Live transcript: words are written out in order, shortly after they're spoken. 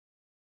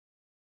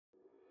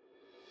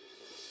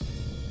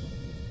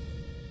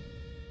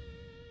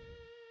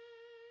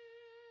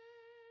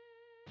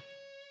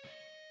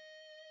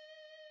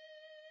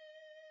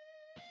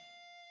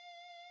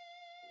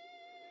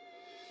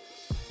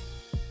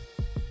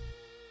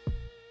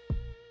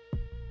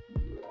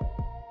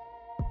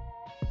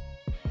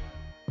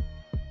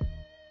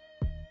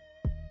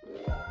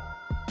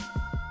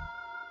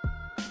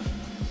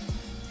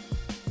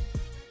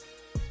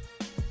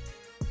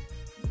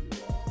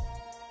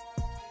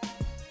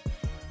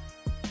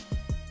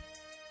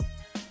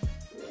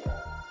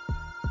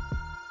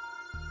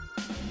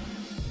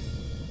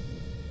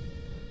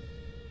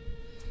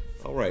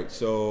All right,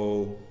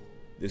 so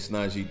this is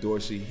Najee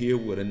Dorsey here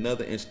with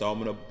another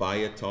installment of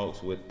Buyer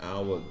Talks with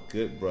our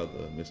good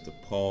brother, Mr.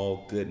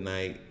 Paul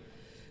Goodnight,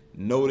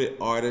 noted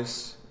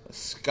artist, a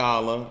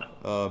scholar.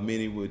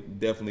 Many would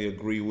definitely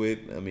agree with.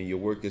 I mean, your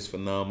work is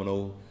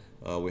phenomenal.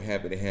 We're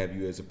happy to have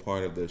you as a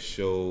part of the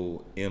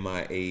show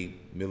MIA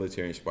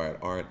Military Inspired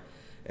Art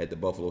at the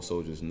Buffalo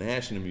Soldiers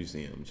National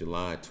Museum,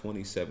 July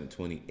 27th,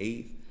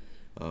 28th.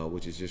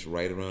 Which is just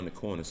right around the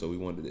corner. So we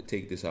wanted to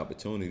take this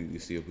opportunity to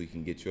see if we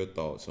can get your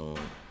thoughts on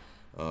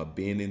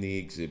being in the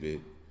exhibit,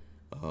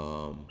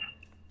 and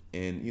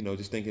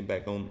just thinking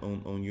back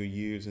on your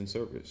years in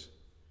service.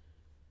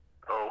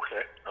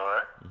 Okay, all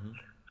right.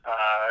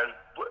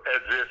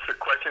 Is this a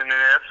question and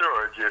answer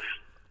or just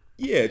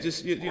Yeah,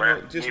 just me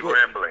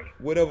rambling?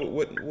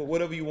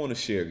 whatever you want to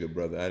share, good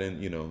brother. I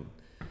didn't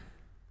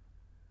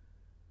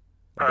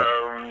about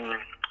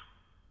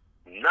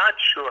Not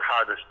sure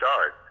how to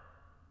start.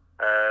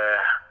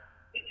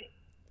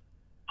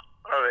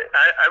 All right,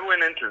 I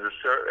went into the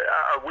service.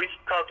 Are we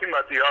talking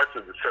about the arts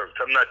of the service?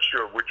 I'm not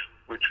sure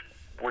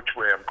which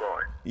way I'm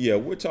going. Yeah,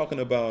 we're talking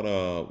about.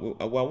 Well,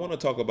 I want to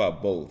talk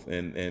about both,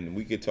 and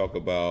we could talk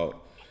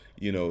about,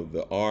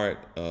 the art,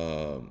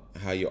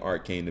 how your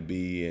art came to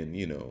be, and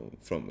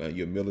from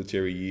your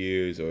military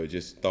years, or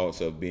just thoughts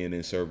of being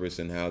in service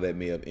and how that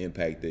may have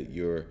impacted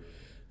your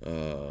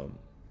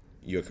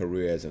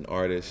career as an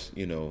artist.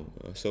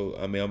 So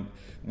I mean,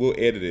 we'll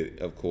edit it,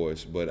 of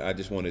course, but I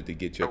just wanted to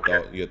get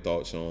your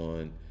thoughts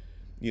on,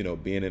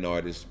 being an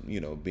artist,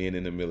 being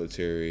in the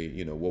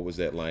military, what was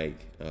that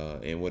like,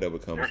 and whatever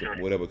comes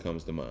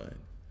to mind.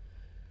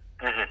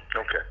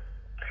 Okay.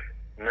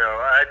 No,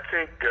 I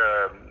think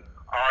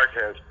art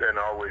has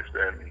always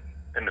been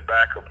in the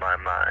back of my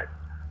mind.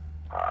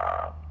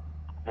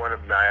 One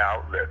of my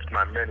outlets,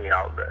 my many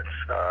outlets.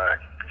 I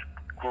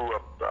grew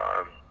up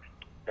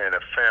in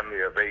a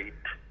family of 8,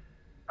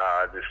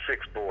 there's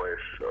 6 boys,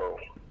 so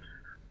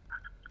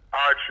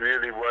art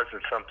really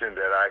wasn't something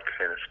that I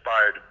can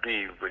aspire to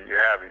be when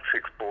you're having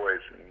 6 boys,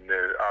 and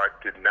the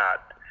art did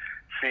not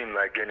seem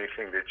like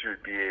anything that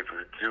you'd be able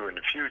to do in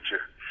the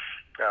future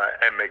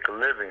and make a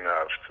living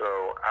of.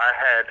 So I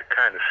had to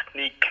kind of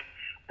sneak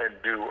and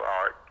do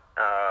art.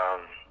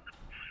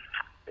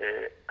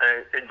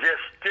 And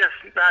just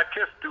not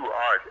just do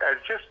art, I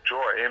just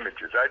draw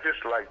images. I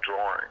just like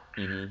drawing.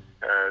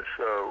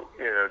 So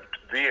to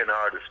be an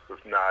artist was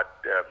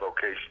not a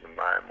vocation of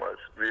mine. Was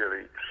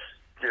really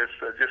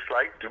just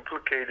like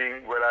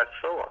duplicating what I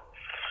saw,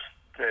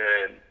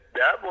 and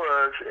that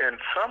was in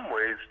some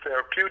ways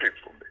therapeutic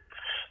for me.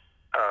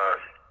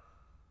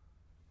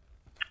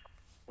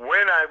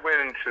 When I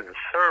went into the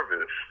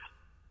service,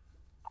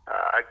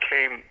 I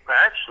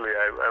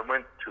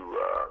went to.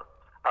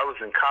 I was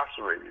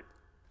incarcerated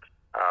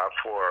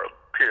for a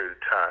period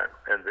of time,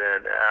 and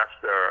then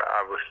after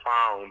I was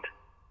found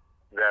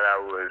that I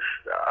was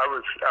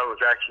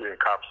actually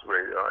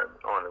incarcerated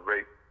on a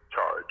rape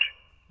charge.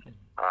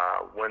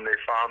 When they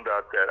found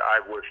out that I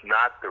was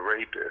not the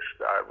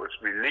rapist, I was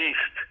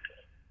released,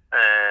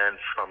 and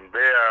from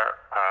there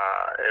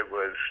it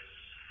was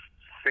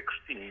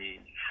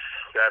 67,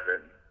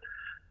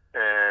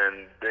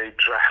 and they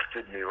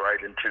drafted me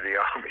right into the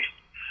army.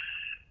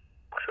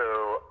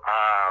 So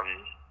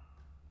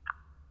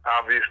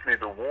obviously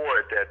the war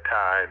at that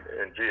time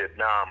in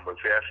Vietnam was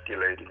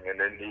escalating, and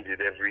they needed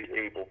every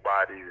able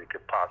body they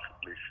could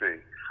possibly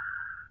see.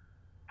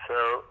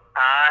 So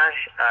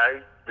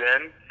I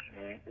then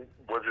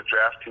was a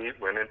draftee,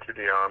 went into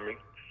the army,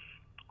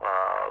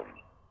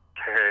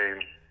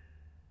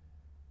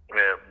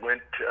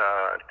 went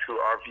to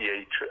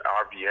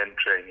RVN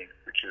training,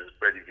 which is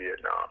Ready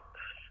Vietnam,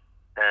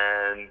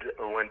 and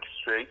went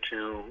straight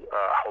to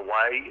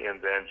Hawaii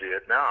and then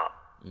Vietnam.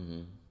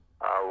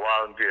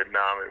 While in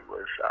Vietnam,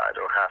 I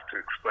don't have to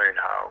explain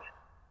how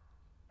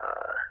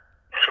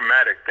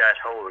traumatic that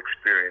whole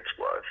experience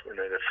was, and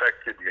it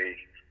affected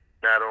me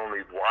not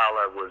only while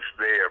I was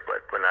there,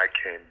 but when I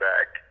came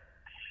back.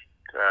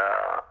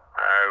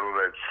 I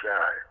was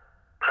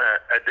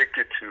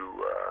addicted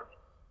to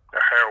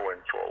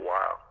heroin for a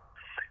while,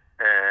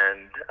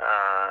 and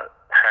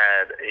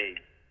had a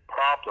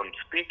problem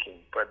speaking,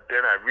 but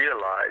then I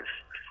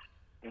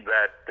realized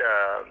that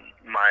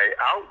my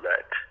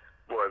outlet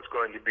was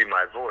going to be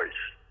my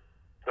voice.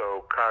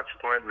 So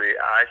consequently,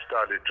 I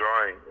started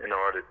drawing in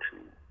order to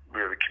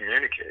really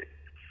communicate.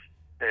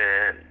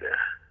 And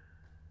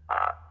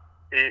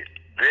it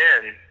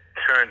then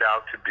turned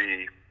out to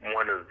be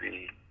one of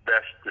the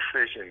best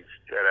decisions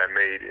that I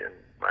made in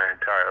my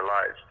entire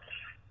life.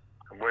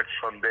 I went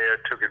from there,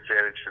 took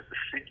advantage of the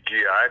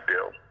GI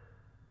Bill,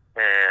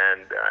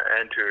 and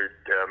entered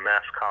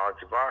Mass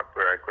College of Art,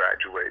 where I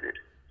graduated,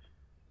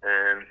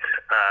 and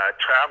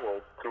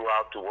traveled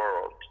throughout the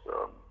world,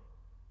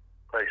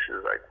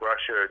 places like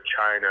Russia,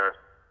 China,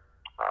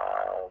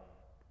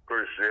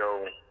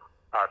 Brazil,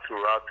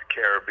 throughout the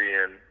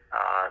Caribbean,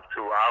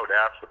 throughout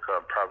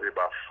Africa, probably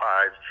about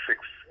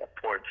 5-6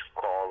 points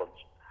call of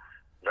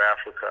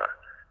Africa.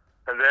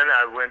 And then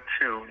I went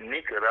to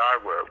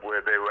Nicaragua,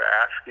 where they were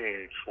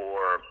asking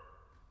for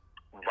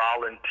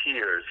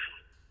volunteers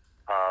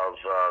of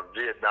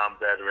Vietnam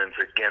veterans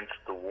against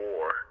the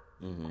war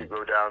to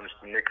go down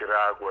to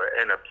Nicaragua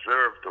and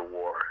observe the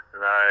war.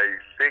 And I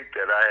think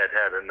that I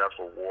had enough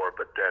of war,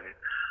 but then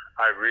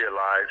I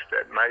realized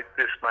that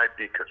this might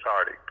be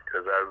cathartic,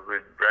 because I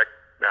would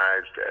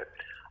recognize that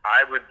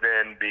I would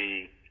then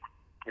be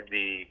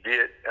the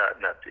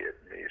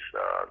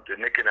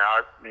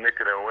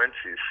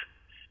Nicaraguenses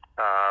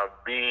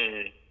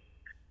being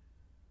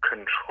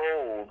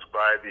controlled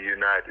by the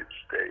United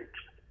States.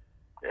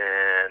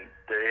 And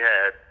they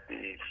had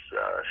these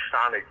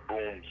sonic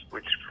booms,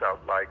 which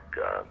felt like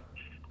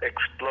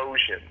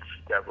explosions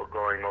that were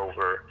going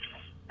over,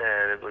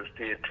 and it was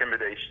the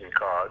intimidation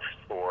cause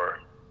for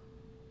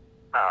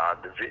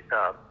the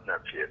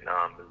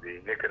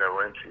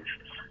Nicaraguenses.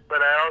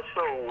 But I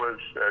also was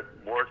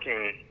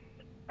working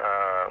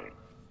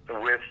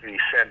with the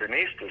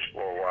Sandinistas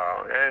for a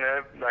while, and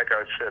like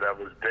I said, I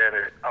was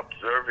then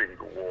observing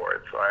the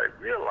war, so I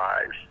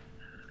realized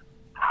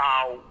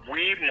how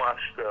we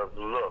must have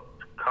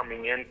looked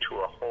coming into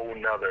a whole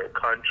nother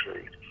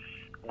country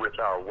with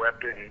our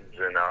weapons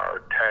and our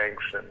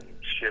tanks and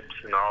ships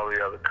and all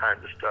the other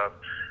kinds of stuff,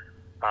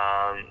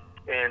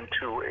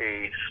 into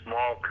a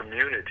small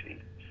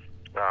community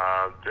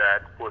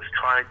that was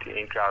trying to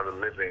eke out a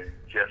living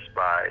just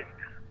by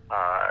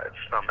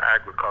some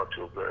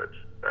agricultural goods.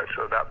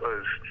 So that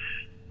was,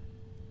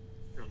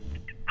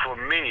 for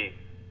me,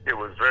 it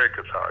was very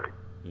cathartic,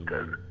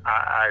 because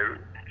I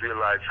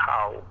realized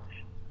how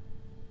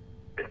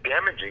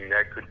damaging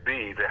that could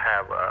be to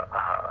have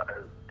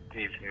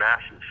these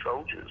massive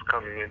soldiers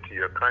coming into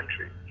your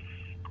country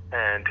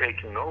and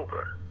taking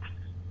over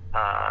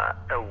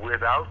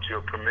without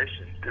your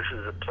permission. This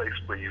is a place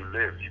where you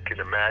live. You can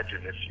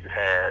imagine if you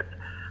had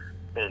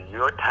in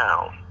your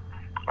town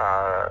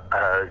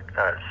a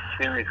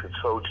series of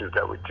soldiers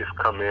that would just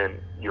come in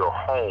your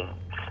home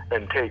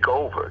and take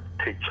over,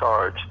 take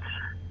charge,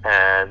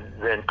 and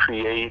then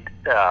create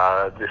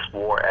this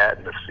war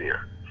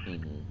atmosphere.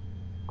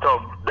 So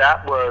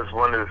that was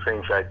one of the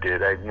things I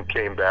did. I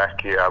came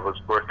back here. I was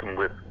working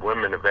with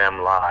Women of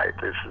MLI.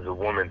 This is a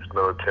women's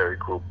military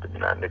group in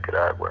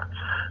Nicaragua.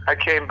 I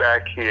came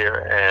back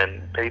here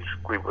and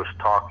basically was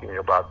talking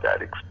about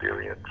that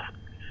experience.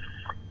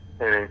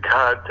 And in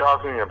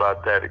talking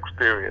about that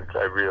experience,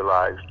 I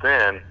realized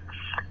then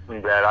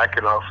that I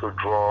can also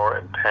draw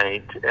and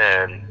paint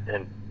and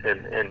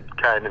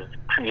kind of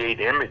create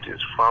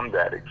images from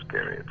that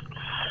experience.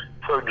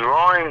 So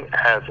drawing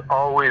has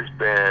always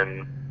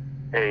been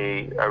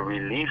a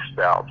release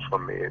valve for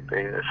me. It's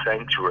been a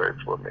sanctuary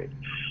for me.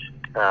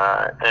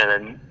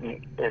 And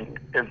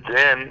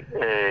then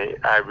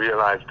I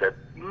realized that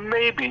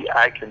maybe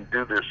I can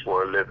do this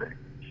for a living.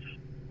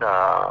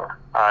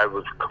 I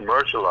was a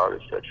commercial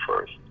artist at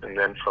first, and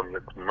then from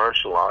the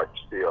commercial arts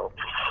field,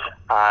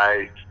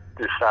 I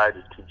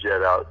decided to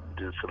jet out and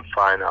do some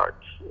fine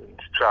arts and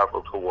to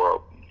travel the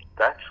world.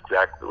 That's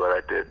exactly what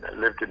I did. I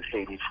lived in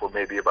Haiti for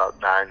maybe about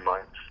 9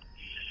 months.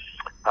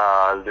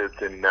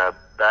 Lived in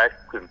back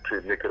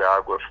into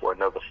Nicaragua for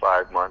another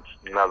 5 months,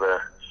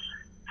 another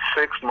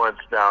 6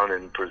 months down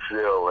in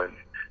Brazil, and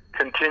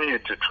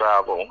continued to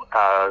travel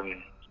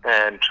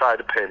and try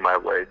to pay my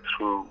way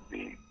through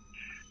the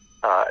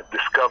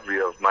discovery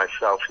of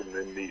myself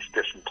in these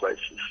different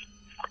places.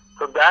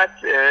 So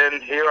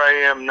and here I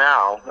am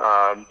now,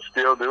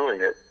 still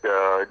doing it.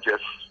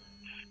 Just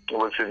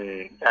was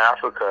in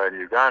Africa and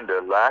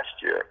Uganda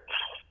last year,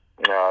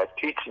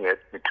 teaching at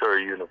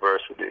Mikuru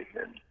University,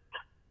 and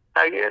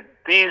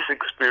these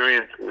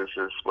experiences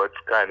is what's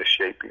kind of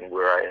shaping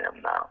where I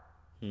am now.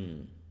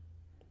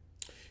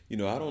 You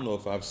know, I don't know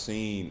if I've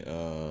seen,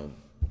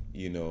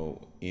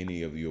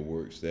 any of your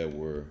works that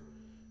were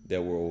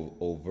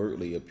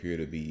overtly appear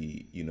to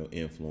be,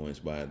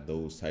 influenced by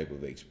those type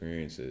of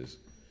experiences.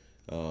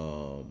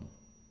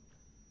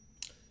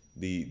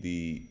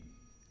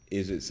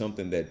 Is it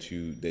something that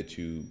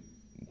you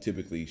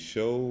typically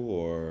show,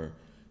 or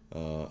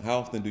how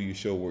often do you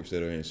show works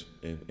that are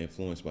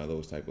influenced by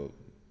those type of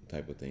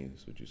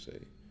things, would you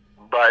say?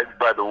 By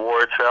the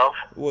war itself?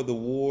 Well, the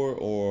war,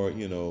 or I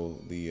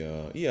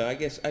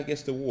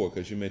guess the war,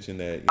 because you mentioned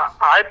that.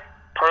 I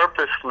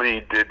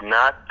purposely did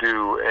not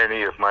do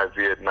any of my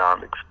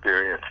Vietnam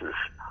experiences.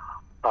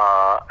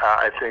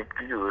 I think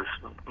it was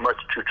much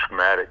too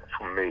traumatic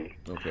for me.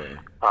 Okay.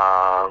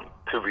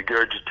 To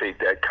regurgitate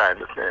that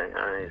kind of thing.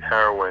 I mean,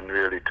 heroin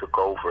really took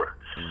over.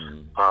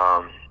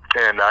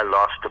 And I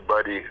lost a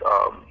buddy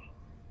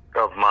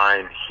of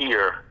mine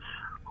here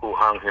who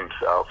hung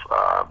himself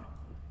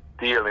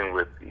dealing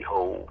with the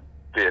whole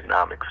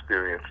Vietnam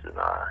experience, and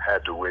I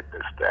had to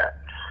witness that.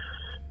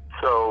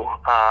 So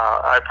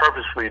I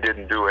purposely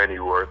didn't do any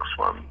works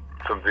from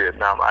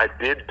Vietnam. I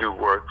did do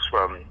works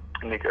from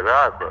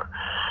Nicaragua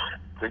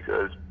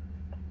because,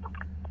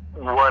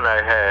 one,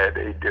 I had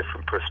a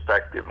different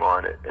perspective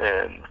on it,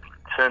 and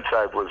since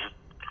I was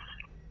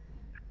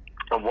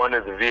one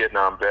of the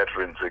Vietnam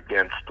veterans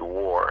against the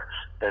war,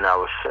 and I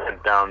was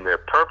sent down there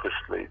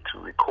purposely to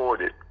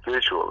record it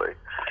visually,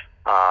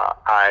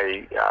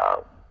 I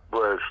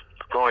was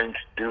going to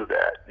do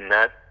that. And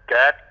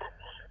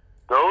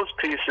those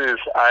pieces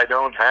I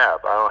don't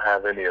have. I don't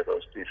have any of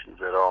those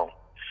pieces at all.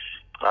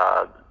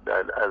 I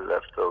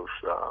left those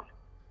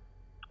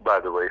by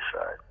the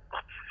wayside.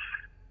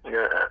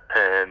 Yeah,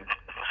 and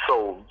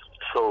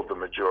sold the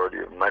majority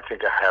of them. I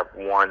think I have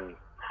one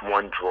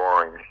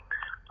drawing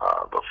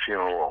of a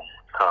funeral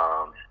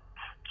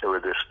where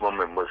this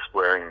woman was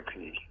wearing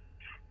the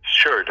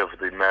shirt of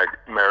the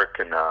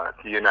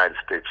the United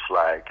States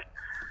flag,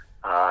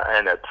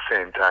 and at the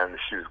same time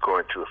she was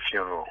going to a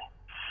funeral.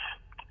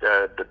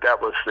 But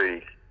that was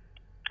I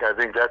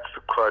think that's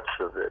the crux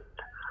of it.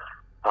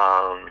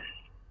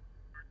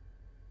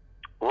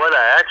 What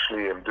I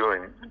actually am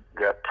doing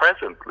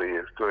presently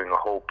is doing a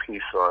whole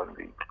piece on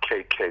the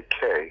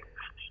KKK,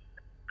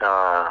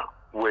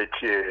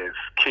 which is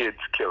kids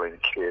killing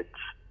kids.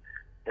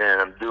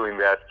 And I'm doing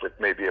that with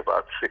maybe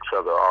about 6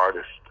 other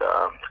artists,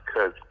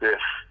 because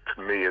this,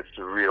 to me, is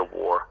the real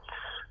war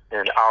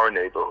in our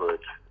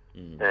neighborhoods.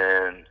 Mm-hmm.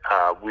 And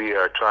we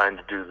are trying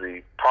to do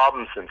the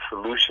problems and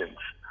solutions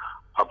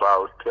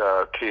about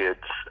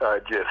kids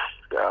just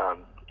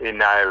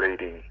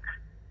annihilating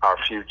our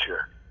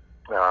future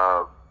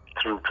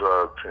through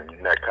drugs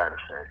and that kind of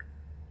thing.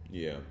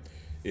 Yeah.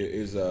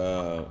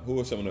 Who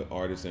are some of the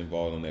artists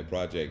involved on that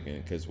project?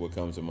 Because what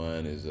comes to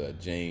mind is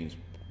James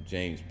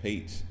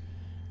Pate's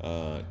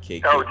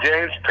KK. Oh,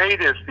 James Pate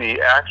is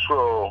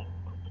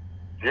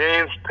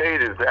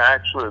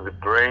actually the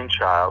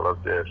brainchild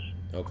of this.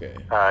 Okay.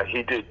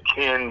 He did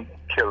Ken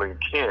Killing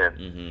Ken.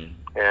 Mm-hmm.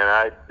 And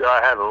I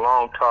had a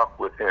long talk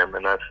with him,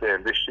 and I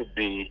said this should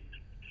be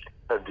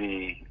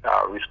the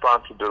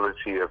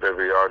responsibility of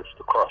every artist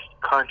across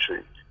the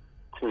country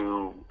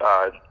to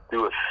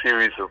do a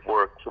series of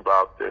works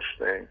about this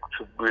thing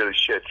to really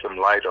shed some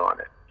light on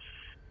it.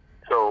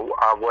 So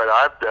what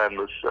I've done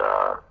was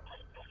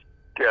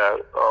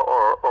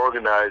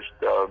organized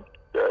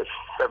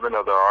 7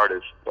 other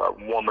artists,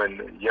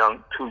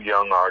 two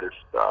young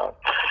artists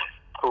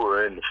who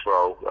were in the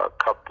fro, a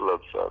couple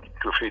of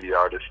graffiti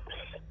artists,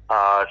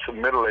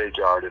 some middle-aged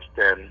artists,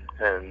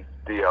 and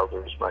the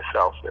elders,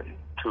 myself, and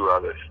 2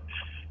 others.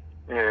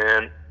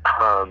 And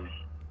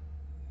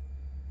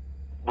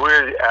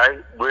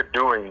we're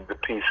doing the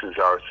pieces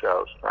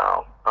ourselves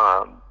now.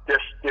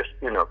 Just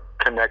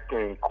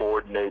connecting,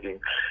 coordinating,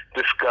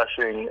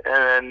 discussing,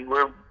 and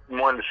we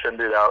want to send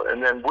it out.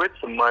 And then with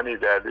the money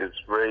that is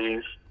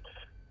raised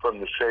from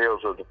the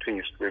sales of the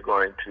piece, we're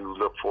going to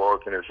look for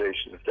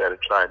organizations that are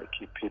trying to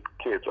keep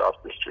kids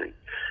off the street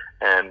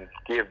and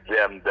give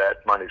them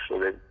that money so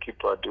they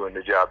keep on doing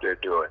the job they're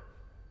doing.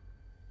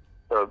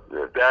 So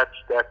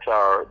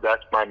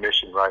that's my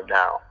mission right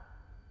now.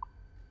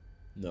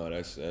 No,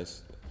 that's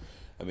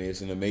I mean,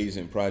 it's an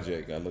amazing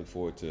project. I look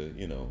forward to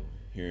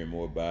hearing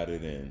more about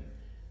it and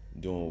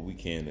doing what we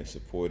can to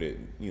support it.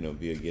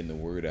 Getting the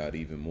word out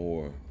even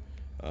more.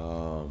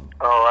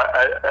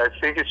 I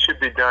think it should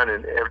be done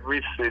in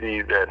every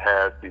city that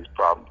has these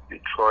problems.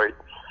 Detroit,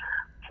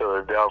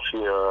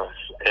 Philadelphia,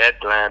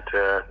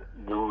 Atlanta,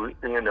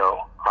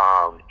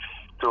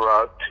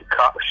 throughout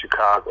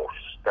Chicago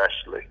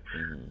especially.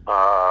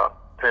 Mm-hmm.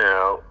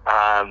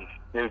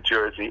 New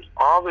Jersey,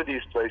 all of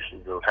these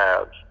places will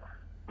have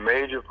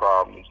major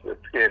problems.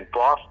 In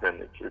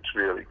Boston, it's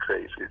really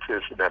crazy.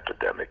 It's an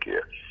epidemic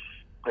here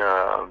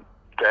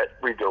that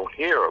we don't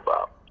hear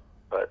about.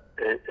 But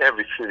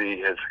every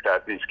city has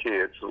got these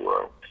kids who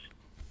are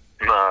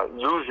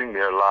losing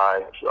their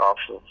lives off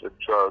of the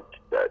drugs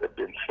that have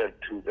been sent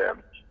to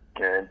them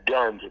and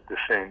guns at the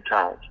same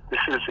time.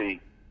 This is a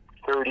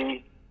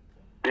 $30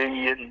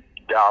 billion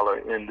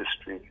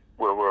industry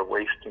where we're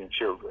wasting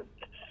children.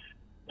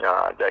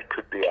 That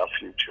could be our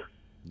future.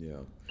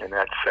 Yeah. And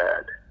that's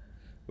sad.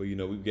 Well,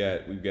 we've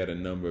got a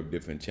number of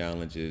different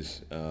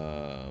challenges,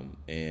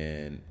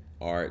 and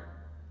art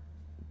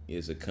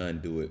is a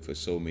conduit for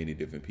so many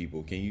different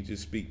people. Can you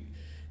just speak,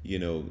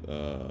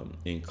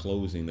 in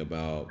closing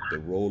about the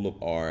role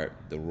of art,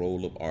 the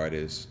role of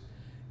artists,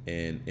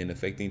 and in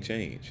affecting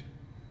change?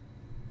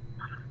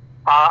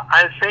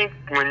 I think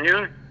when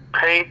you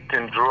paint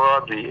and draw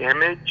the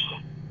image,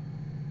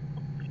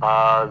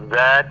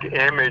 that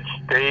image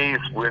stays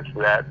with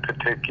that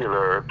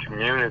particular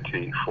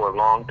community for a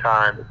long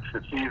time.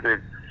 It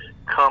either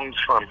comes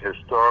from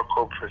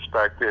historical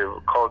perspective,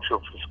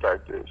 cultural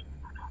perspective,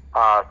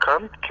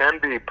 can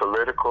be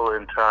political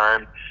in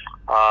time.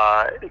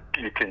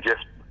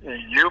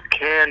 You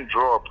can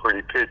draw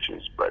pretty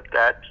pictures, but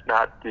that's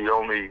not the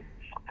only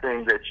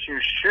thing that you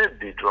should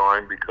be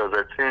drawing, because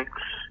I think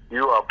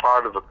you are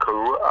part of a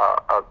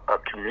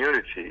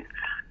community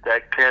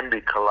that can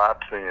be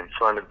collapsing in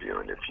front of you.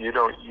 And if you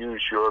don't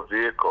use your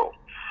vehicle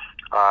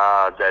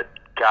that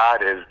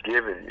God has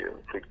given you,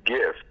 the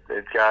gift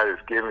that God has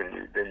given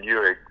you, then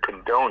you're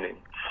condoning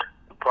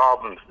the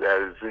problems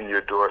that is in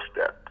your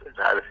doorstep. And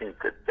I think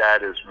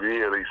that is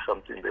really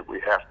something that we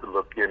have to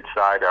look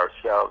inside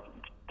ourselves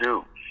and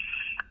do.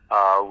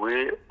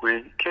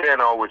 We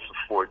can't always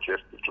afford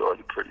just to draw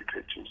the pretty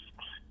pictures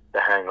to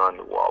hang on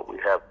the wall. We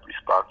have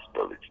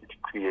responsibility to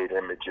create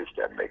images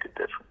that make a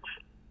difference.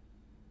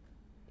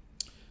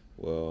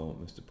 Well,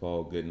 Mr.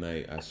 Paul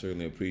Goodnight, I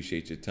certainly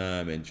appreciate your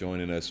time and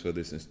joining us for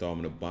this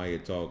installment of Buy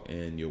It Talk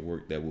and your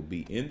work that will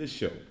be in the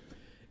show.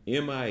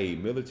 MIA,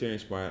 Military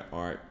Inspired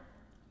Art,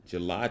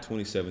 July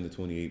 27 to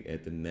 28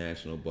 at the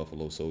National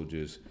Buffalo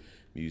Soldiers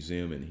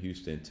Museum in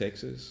Houston,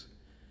 Texas.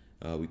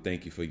 We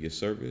thank you for your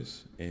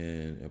service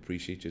and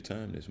appreciate your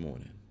time this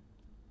morning.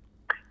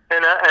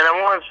 And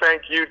I want to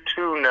thank you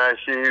too,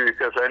 Najee,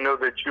 because I know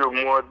that you're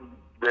more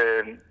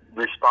than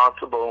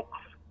responsible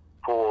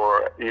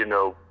for,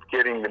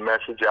 getting the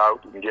message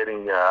out and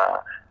getting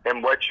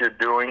and what you're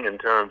doing in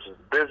terms of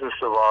the business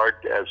of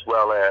art, as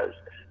well as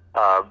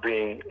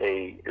being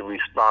a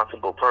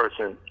responsible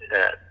person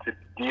to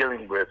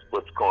dealing with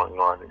what's going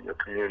on in your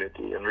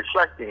community and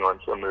reflecting on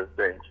some of the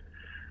things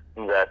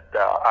that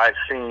I've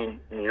seen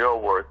in your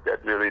work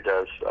that really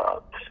does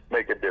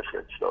make a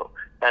difference. So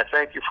I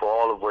thank you for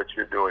all of what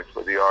you're doing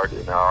for the art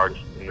and the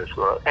artists in this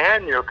world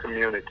and your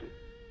community.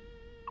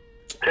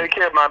 Take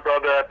care, my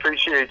brother. I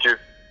appreciate you.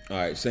 All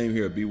right, same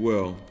here. Be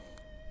well.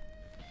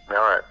 All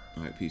right.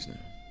 All right, peace now.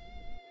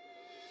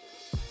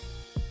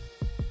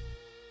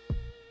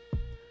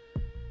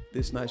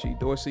 This is Najee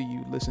Dorsey.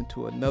 You listen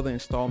to another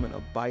installment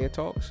of Buy It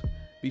Talks.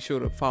 Be sure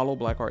to follow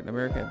Black Art in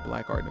America at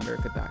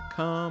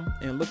blackartinamerica.com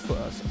and look for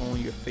us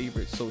on your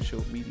favorite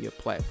social media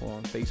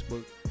platform,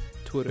 Facebook,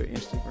 Twitter,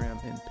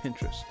 Instagram, and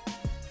Pinterest.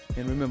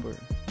 And remember,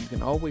 you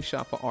can always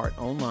shop for art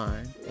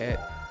online at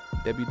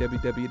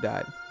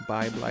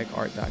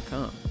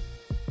www.buyblackart.com.